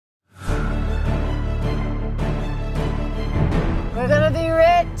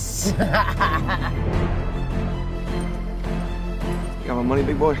nuts. Got my money,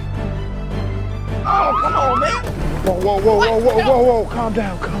 big boy? Oh, come on, man. Whoa. Calm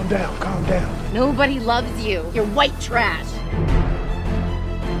down. Nobody loves you. You're white trash.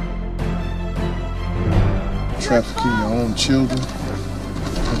 Trafficking your own children.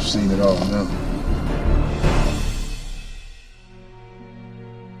 I've seen it all now.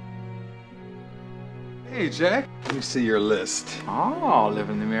 Hey, Jack. Let me see your list. Oh,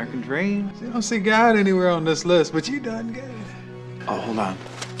 living the American dream. You don't see God anywhere on this list, but you done good. Oh, hold on.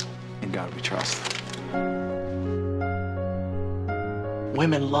 In God we trust.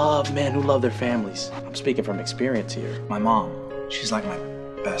 Women love men who love their families. I'm speaking from experience here. My mom, she's like my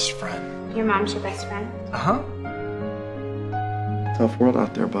best friend. Your mom's your best friend? Uh-huh. Tough world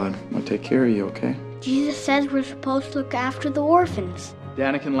out there, bud. I'll take care of you, okay? Jesus says we're supposed to look after the orphans.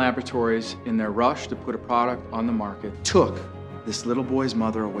 Daniken Laboratories, in their rush to put a product on the market, took this little boy's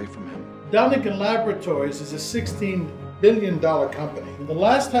mother away from him. Daniken Laboratories is a $16 billion company. The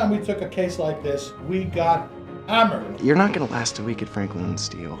last time we took a case like this, we got hammered. You're not gonna last a week at Franklin &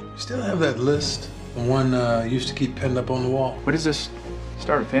 Steel. You still have that list? The one you used to keep pinned up on the wall? What is this?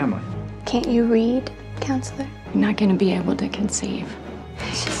 Start a family. Can't you read, counselor? You're not gonna be able to conceive.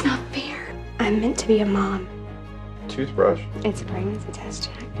 It's just not fair. I'm meant to be a mom. Toothbrush. It's a pregnancy test,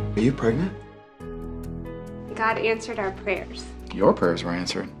 Jack. Are you pregnant? God answered our prayers. Your prayers were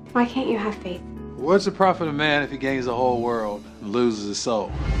answered. Why can't you have faith? What's the profit of man if he gains the whole world and loses his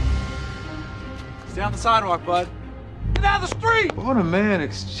soul? Stay on the sidewalk, bud. Get down the street! What would a man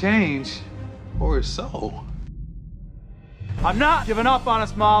exchange for his soul? I'm not giving up on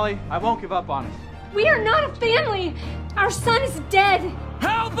us, Molly. I won't give up on us. We are not a family. Our son is dead.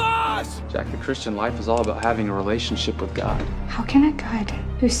 Help us! Jack, the Christian life is all about having a relationship with God. How can a God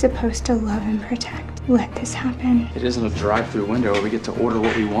who's supposed to love and protect let this happen? It isn't a drive-through window where we get to order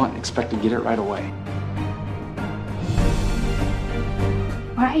what we want and expect to get it right away.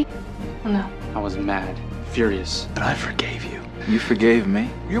 Why? No. I was mad, furious, but I forgave you. You forgave me.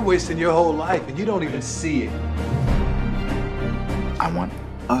 You're wasting your whole life and you don't even see it. I want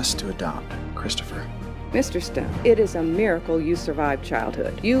us to adopt Christopher. Mr. Stone, it is a miracle you survived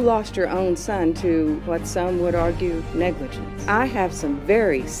childhood. You lost your own son to what some would argue negligence. I have some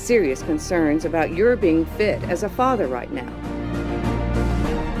very serious concerns about your being fit as a father right now.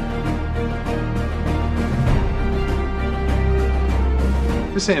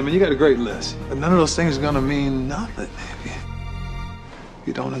 Just saying, man, you got a great list, but none of those things are gonna mean nothing if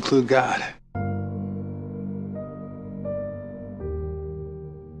you don't include God.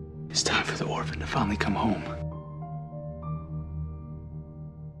 It's time for the orphan to finally come home.